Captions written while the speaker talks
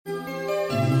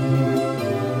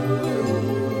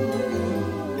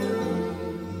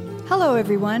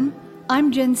everyone.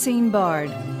 I'm Jensine Bard,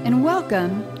 and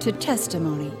welcome to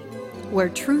Testimony, where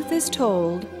truth is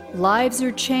told, lives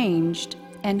are changed,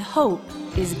 and hope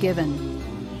is given.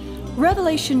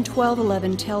 Revelation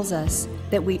 12:11 tells us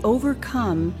that we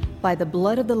overcome by the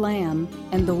blood of the Lamb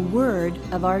and the word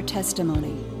of our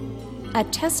testimony. A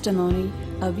testimony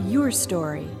of your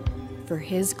story for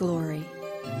His glory.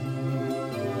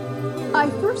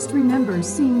 I first remember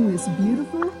seeing this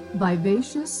beautiful,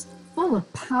 vivacious, full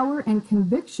of power and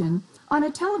conviction on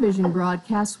a television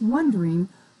broadcast, wondering,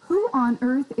 who on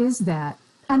earth is that?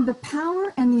 And the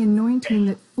power and the anointing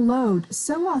that flowed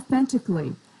so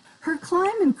authentically. Her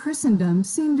climb in Christendom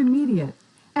seemed immediate,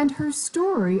 and her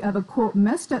story of a, quote,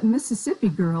 messed up Mississippi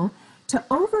girl to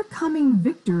overcoming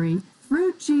victory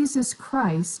through Jesus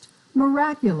Christ,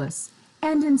 miraculous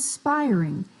and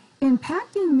inspiring,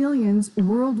 impacting millions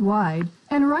worldwide,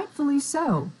 and rightfully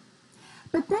so.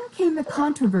 But then came the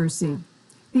controversy,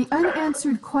 the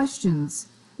unanswered questions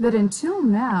that until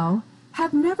now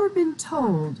have never been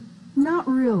told, not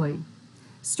really.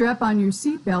 Strap on your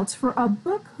seatbelts for a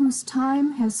book whose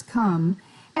time has come,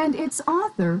 and its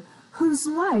author whose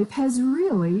life has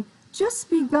really just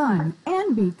begun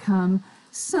and become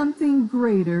something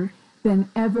greater than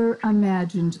ever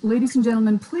imagined. Ladies and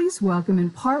gentlemen, please welcome in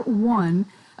part one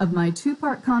of my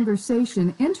two-part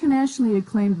conversation, internationally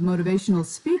acclaimed motivational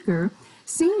speaker,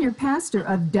 senior pastor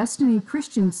of Destiny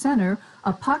Christian Center,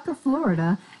 Apopka,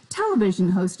 Florida,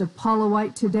 television host of Paula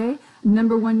White Today,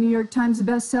 #1 New York Times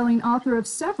best-selling author of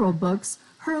several books,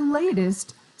 her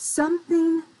latest,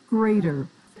 Something Greater,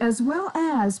 as well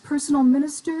as personal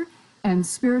minister and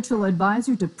spiritual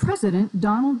advisor to President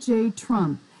Donald J.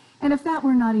 Trump. And if that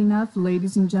were not enough,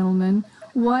 ladies and gentlemen,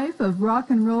 wife of Rock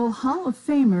and Roll Hall of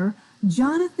Famer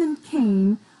Jonathan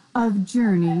Cain of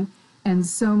Journey, and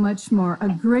so much more. A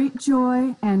great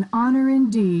joy and honor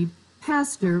indeed,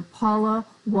 Pastor Paula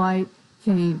White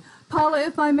Cain. Paula,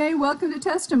 if I may, welcome to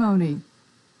Testimony.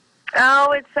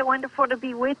 Oh, it's so wonderful to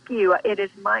be with you. It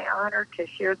is my honor to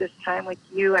share this time with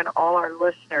you and all our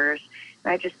listeners.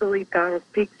 And I just believe God will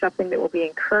speak something that will be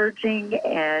encouraging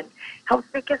and help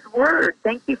speak His word.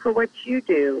 Thank you for what you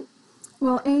do.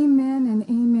 Well, amen,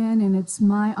 and it's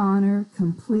my honor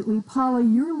completely. Paula,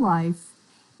 your life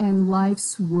and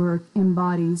life's work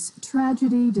embodies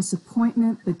tragedy,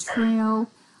 disappointment, betrayal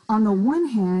on the one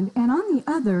hand, and on the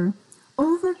other,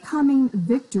 overcoming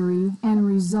victory and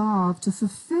resolve to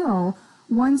fulfill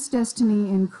one's destiny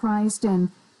in Christ, and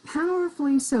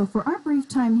powerfully so. For our brief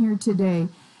time here today,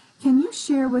 can you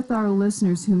share with our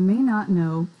listeners who may not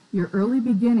know your early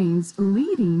beginnings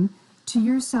leading to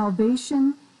your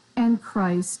salvation and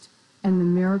Christ and the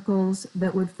miracles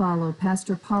that would follow?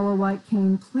 Pastor Paula White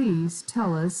Cain, please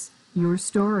tell us your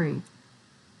story.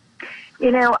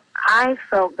 You know, I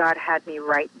felt God had me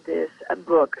write this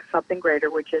book, Something Greater,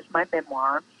 which is my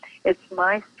memoir. It's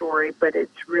my story, but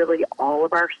it's really all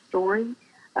of our story.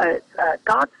 It's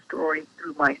God's story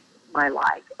through my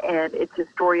life. And it's a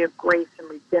story of grace and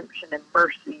redemption and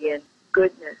mercy and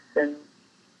goodness and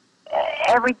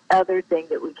every other thing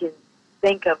that we can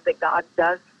think of that God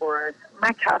does for us.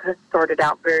 My childhood started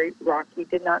out very rocky.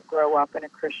 Did not grow up in a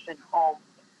Christian home.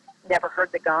 Never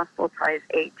heard the gospel until I was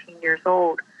 18 years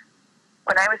old.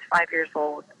 When I was 5 years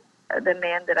old, the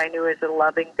man that I knew as a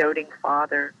loving, doting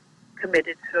father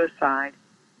committed suicide.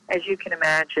 As you can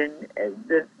imagine,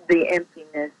 the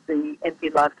emptiness, the empty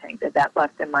love tank that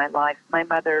left in my life. My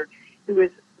mother, who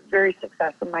was very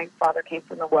successful, my father came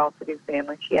from a well-to-do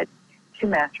family. She had 2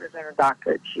 masters and a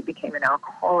doctorate. She became an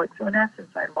alcoholic. So in essence,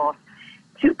 I lost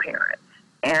 2 parents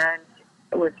and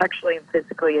was sexually and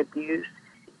physically abused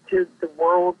to the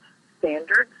world's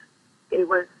standards. It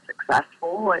was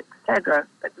successful, etc.,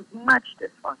 but much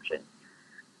dysfunction.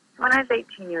 When I was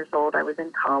 18 years old, I was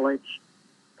in college,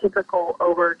 typical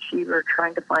overachiever,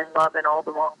 trying to find love in all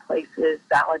the wrong places,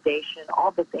 validation,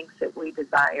 all the things that we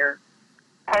desire.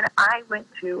 And I went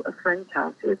to a friend's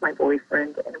house, who was my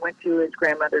boyfriend, and went to his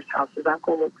grandmother's house. His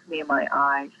uncle looked me in my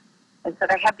eyes and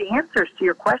said, I have the answers to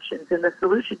your questions and the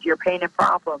solution to your pain and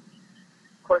problems.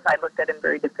 Of course, I looked at him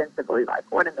very defensively, like,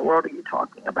 what in the world are you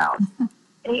talking about?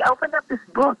 And he opened up this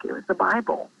book. It was the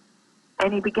Bible.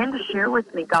 And he began to share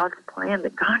with me God's plan,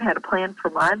 that God had a plan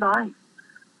for my life.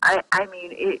 I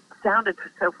mean, it sounded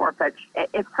so far-fetched.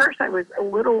 At first, I was a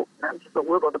little, not just a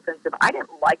little defensive. I didn't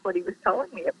like what he was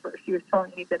telling me at first. He was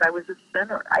telling me that I was a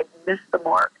sinner. I'd missed the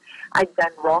mark. I'd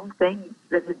done wrong things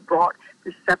that had brought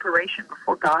this separation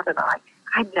before God and I.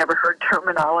 I'd never heard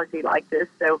terminology like this,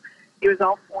 so it was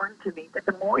all foreign to me. But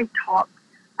the more he talked,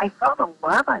 I felt a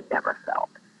love I'd never felt.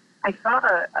 I felt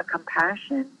a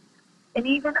compassion, and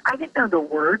even, I didn't know the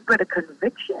word, but a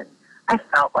conviction. I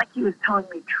felt like he was telling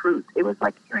me truth. It was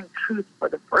like hearing truth for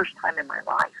the first time in my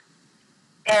life.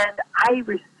 And I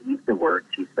received the words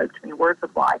he spoke to me, words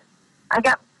of life. I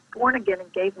got born again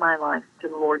and gave my life to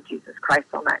the Lord Jesus Christ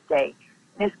on that day.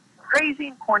 And as crazy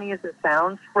and corny as it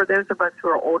sounds, for those of us who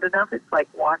are old enough, it's like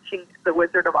watching The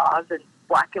Wizard of Oz in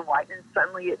black and white, and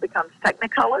suddenly it becomes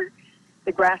Technicolor.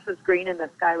 The grass was green and the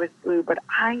sky was blue, but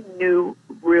I knew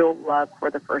real love for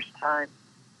the first time.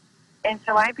 And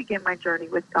so I began my journey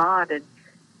with God, and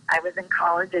I was in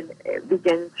college and it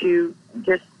began to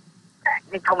just,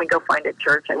 they told me go find a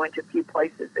church. I went to a few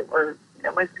places that were,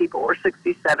 most people were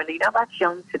 60, 70. Now that's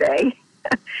young today.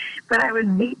 But I was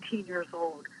 18 years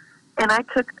old. And I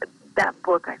took that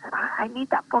book. I said, I need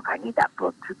that book. I need that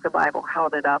book. Took the Bible,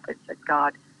 held it up, and said,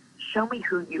 God, show me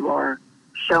who you are.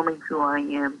 Show me who I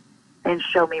am. And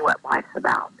show me what life's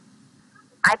about.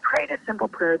 I prayed a simple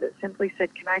prayer that simply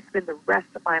said, can I spend the rest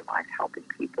of my life helping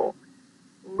people?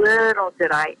 Little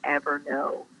did I ever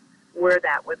know where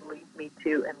that would lead me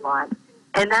to in life.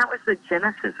 And that was the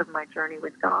genesis of my journey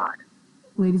with God.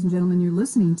 Ladies and gentlemen, you're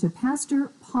listening to Pastor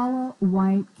Paula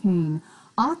White Cain,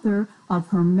 author of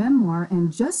her memoir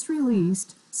and just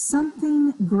released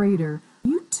Something Greater.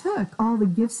 You took all the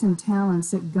gifts and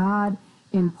talents that God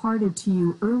imparted to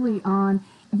you early on.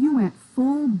 You went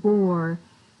full bore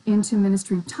into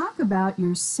ministry. Talk about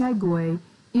your segue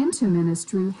into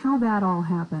ministry, how that all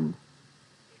happened.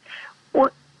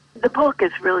 Well, the book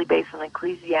is really based on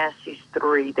Ecclesiastes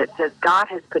 3 that says God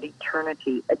has put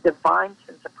eternity, a divine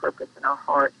sense of purpose in our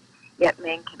heart, yet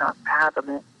man cannot fathom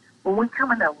it. When we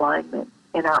come in alignment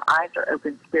and our eyes are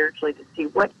open spiritually to see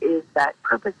what is that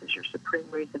purpose is your supreme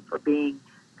reason for being,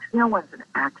 no one's an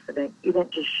accident. You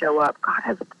didn't just show up. God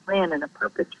has a plan and a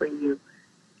purpose for you.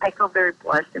 I feel very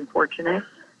blessed and fortunate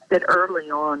that early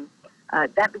on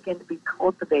that began to be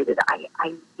cultivated.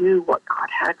 I knew what God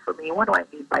had for me. What do I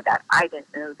mean by that? I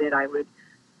didn't know that I would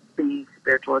be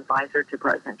spiritual advisor to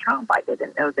President Trump. I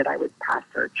didn't know that I would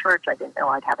pastor a church. I didn't know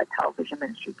I'd have a television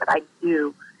ministry, but I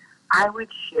knew I would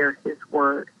share his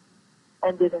word,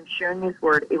 and that in sharing his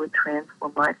word, it would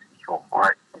transform lives, heal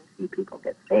hearts, and see people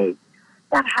get saved.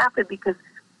 That happened because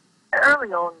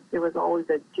early on, there was always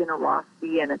a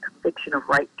generosity and a conviction of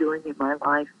right doing in my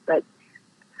life, but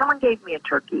someone gave me a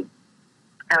turkey.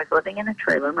 I was living in a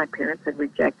trailer. My parents had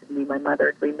rejected me. My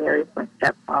mother had remarried my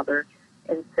stepfather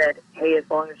and said, hey, as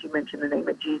long as you mention the name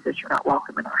of Jesus, you're not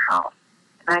welcome in our house.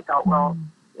 And I thought, well,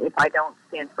 if I don't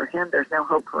stand for him, there's no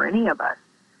hope for any of us.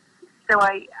 So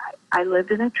I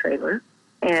lived in a trailer,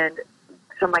 and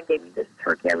someone gave me this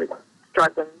turkey. I was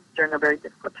struggling during a very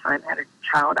difficult time, had a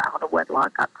child out of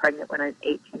wedlock, got pregnant when I was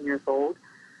 18 years old.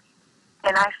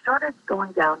 And I started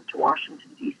going down to Washington,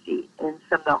 D.C., in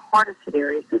some of the hardest hit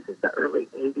areas. This is the early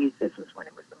 80s. This was when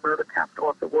it was the murder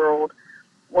capital of the world.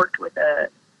 Worked with an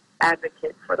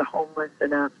advocate for the homeless,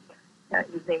 and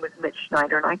his name was Mitch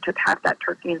Schneider, and I took half that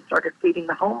turkey and started feeding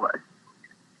the homeless.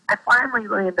 I finally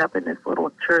landed up in this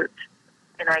little church,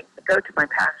 and I go to my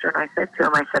pastor, and I said to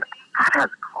him, I said, God has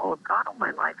a call of God on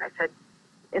my life. I said,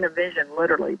 in a vision,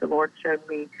 literally, the Lord showed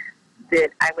me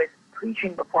that I was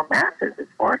preaching before masses. As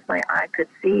far as my eye could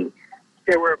see,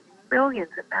 there were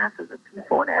millions and masses of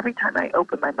people, and every time I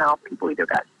opened my mouth, people either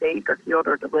got saved or healed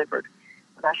or delivered.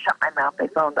 When I shut my mouth, they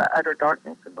fell into utter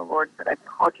darkness, and the Lord said, I've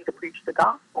called you to preach the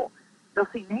gospel. You'll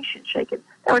see nations shaken.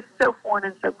 That was so foreign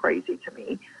and so crazy to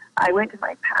me. I went to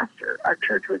my pastor. Our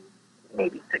church was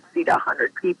maybe 60 to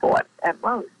 100 people at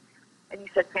most. And he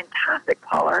said, fantastic,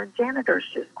 Paula, our janitors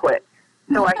just quit.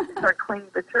 So I started cleaning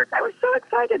the church. I was so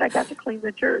excited I got to clean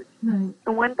the church. Right.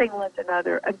 And one thing led to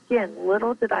another. Again,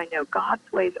 little did I know, God's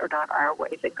ways are not our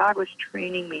ways. And God was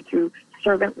training me through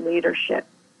servant leadership.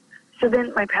 So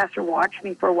then my pastor watched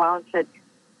me for a while and said,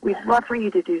 we'd love for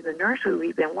you to do the nursery.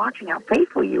 We've been watching how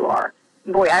faithful you are.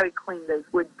 And boy, I would clean those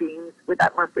wood beams with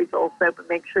that Murphy's Oil soap and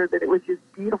make sure that it was just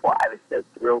beautiful. I was so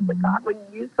thrilled that God would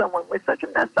use someone with such a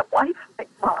messed up life like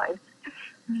mine.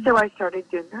 So I started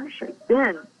doing nursery.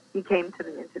 Then he came to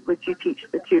me and said, would you teach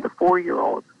the 2 to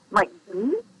 4-year-olds? I'm like,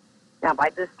 me? Now, by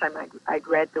this time, I'd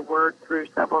read the word through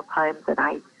several times, and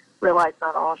I realized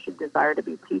not all should desire to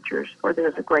be teachers, for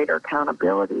there's a greater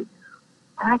accountability.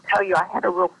 And I tell you, I had a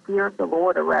real fear of the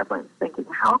Lord, a reverence, thinking,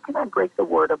 how can I break the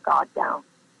word of God down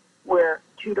where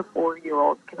 2 to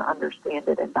 4-year-olds can understand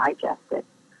it and digest it?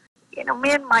 You know,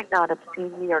 man might not have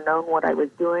seen me or known what I was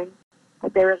doing,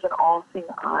 but there is an all-seeing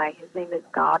eye. His name is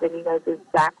God, and he knows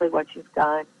exactly what you've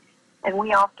done. And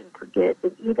we often forget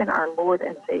that even our Lord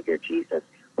and Savior Jesus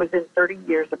was in 30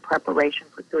 years of preparation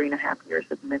for 3.5 years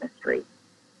of ministry.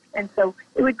 And so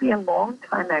it would be a long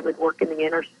time. I would work in the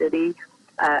inner city.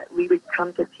 We would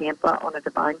come to Tampa on a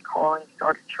divine calling,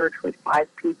 start a church with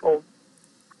 5 people,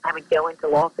 I would go into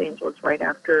Los Angeles right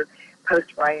after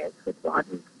post-riots with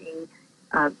Rodney King,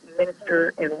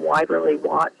 minister in Waverly,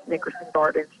 Watts, Nickerson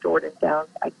Gardens, Jordan Downs.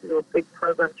 I do a big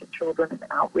program to children and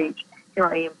outreach. Here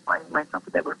I am finding myself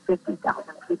with over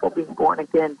 50,000 people being born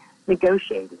again,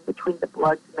 negotiating between the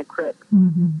Bloods and the Crips.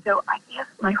 Mm-hmm. So I guess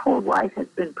my whole life has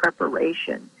been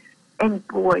preparation. And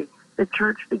boy, the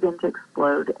church began to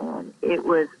explode, and it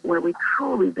was where we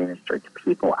truly ministered to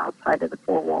people outside of the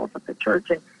four walls of the church.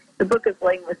 And the book is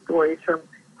laden with stories from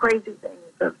crazy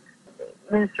things of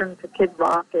ministering to Kid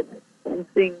Rock and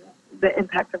seeing the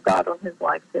impact of God on his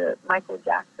life, to Michael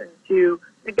Jackson, to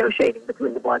negotiating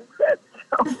between the Blood and Crips.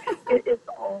 So it's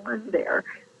all in there.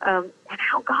 And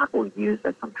how God will use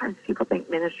us. Sometimes people think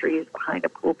ministry is behind a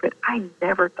pulpit. I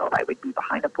never thought I would be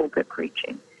behind a pulpit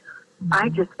preaching. Mm-hmm. I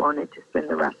just wanted to spend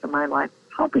the rest of my life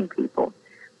helping people.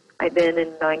 Then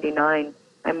in 99,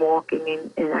 I'm walking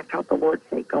in, and I felt the Lord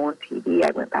say, go on TV.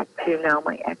 I went back to now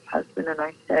my ex-husband, and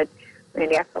I said,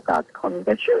 Randy, I feel God's calling me.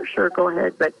 He said, sure, go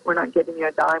ahead, but we're not giving you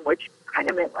a dime, which kind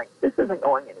of meant, like, this isn't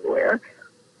going anywhere.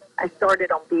 I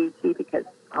started on BET because,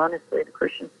 honestly, the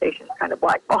Christian station kind of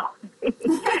blackballed me.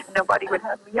 Nobody would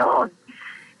have me on.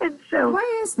 And so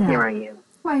why is that? Here I am.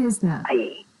 Why is that?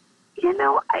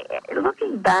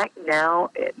 Looking back now,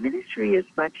 ministry is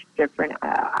much different.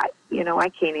 I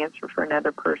can't answer for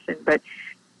another person, but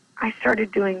I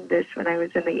started doing this when I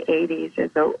was in the 80s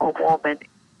as a woman.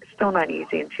 Still not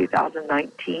easy in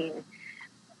 2019.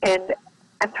 And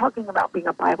I'm talking about being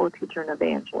a Bible teacher and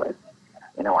evangelist.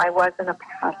 I wasn't a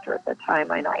pastor at the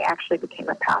time, and I actually became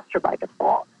a pastor by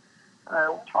default.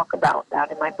 I'll talk about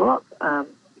that in my book,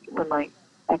 when my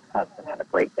ex-husband had a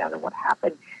breakdown and what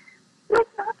happened. It was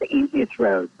not the easiest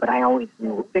road, but I always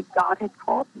knew that God had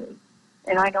called me.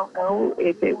 And I don't know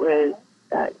if it was,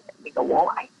 I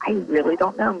really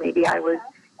don't know. Maybe I was,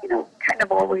 kind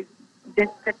of always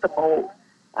didn't fit the mold,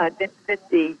 didn't fit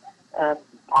the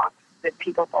box that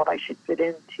people thought I should fit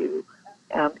into.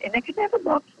 And they could never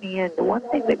box me in. The one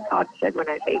thing that God said when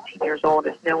I was 18 years old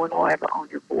is, no one will ever own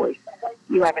your voice.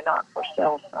 You have a not for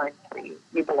sale sign for you.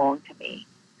 You belong to me.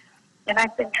 And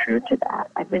I've been true to that.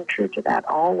 I've been true to that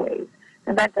always.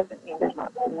 And that doesn't mean there's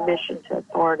not submission to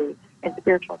authority and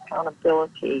spiritual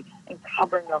accountability and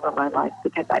covering over my life,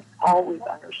 because I've always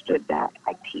understood that.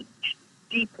 I teach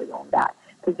deeply on that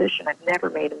position. I've never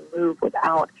made a move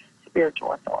without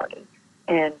spiritual authority.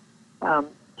 And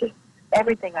just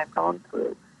everything I've gone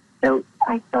through. So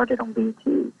I started on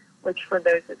BT, which for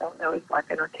those that don't know is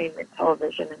Black Entertainment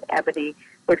Television, and Ebony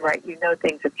would write,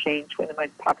 things have changed when the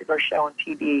most popular show on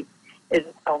TV is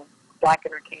on Black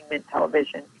Entertainment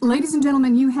Television. Ladies and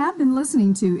gentlemen, you have been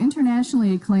listening to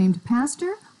internationally acclaimed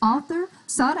pastor, author,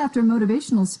 sought-after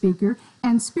motivational speaker,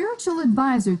 and spiritual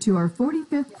advisor to our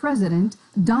 45th president,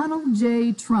 Donald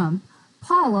J. Trump,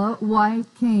 Paula White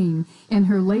Cain, in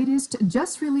her latest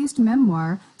just-released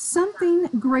memoir, Something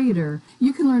Greater.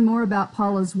 You can learn more about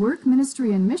Paula's work,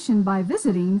 ministry, and mission by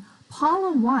visiting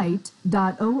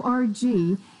paulawhite.org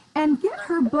and get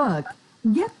her book,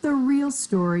 Get the Real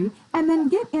Story, and then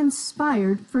get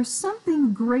inspired for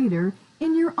something greater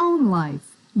in your own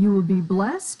life. You will be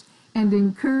blessed and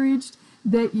encouraged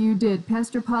that you did.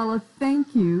 Pastor Paula,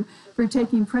 thank you for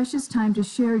taking precious time to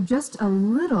share just a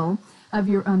little of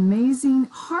your amazing,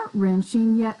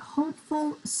 heart-wrenching, yet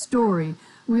hopeful story.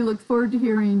 We look forward to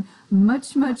hearing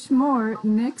much, much more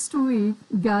next week.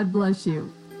 God bless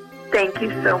you. Thank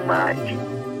you so much.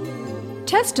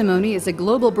 Testimony is a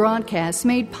global broadcast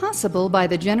made possible by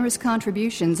the generous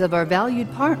contributions of our valued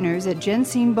partners at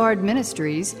Jensine Bard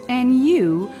Ministries and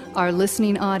you, our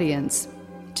listening audience.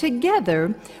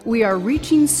 Together, we are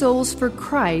reaching souls for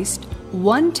Christ,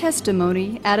 one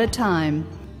testimony at a time.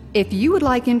 If you would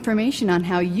like information on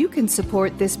how you can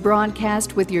support this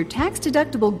broadcast with your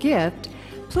tax-deductible gift,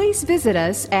 please visit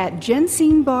us at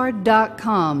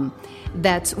jensinebard.com.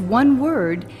 That's one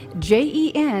word,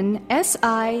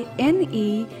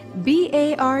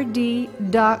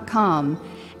 JENSINEBARD.com.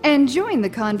 And join the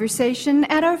conversation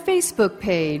at our Facebook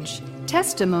page,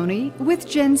 Testimony with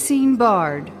Jensine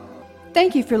Bard.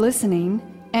 Thank you for listening,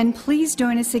 and please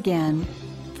join us again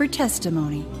for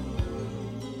Testimony.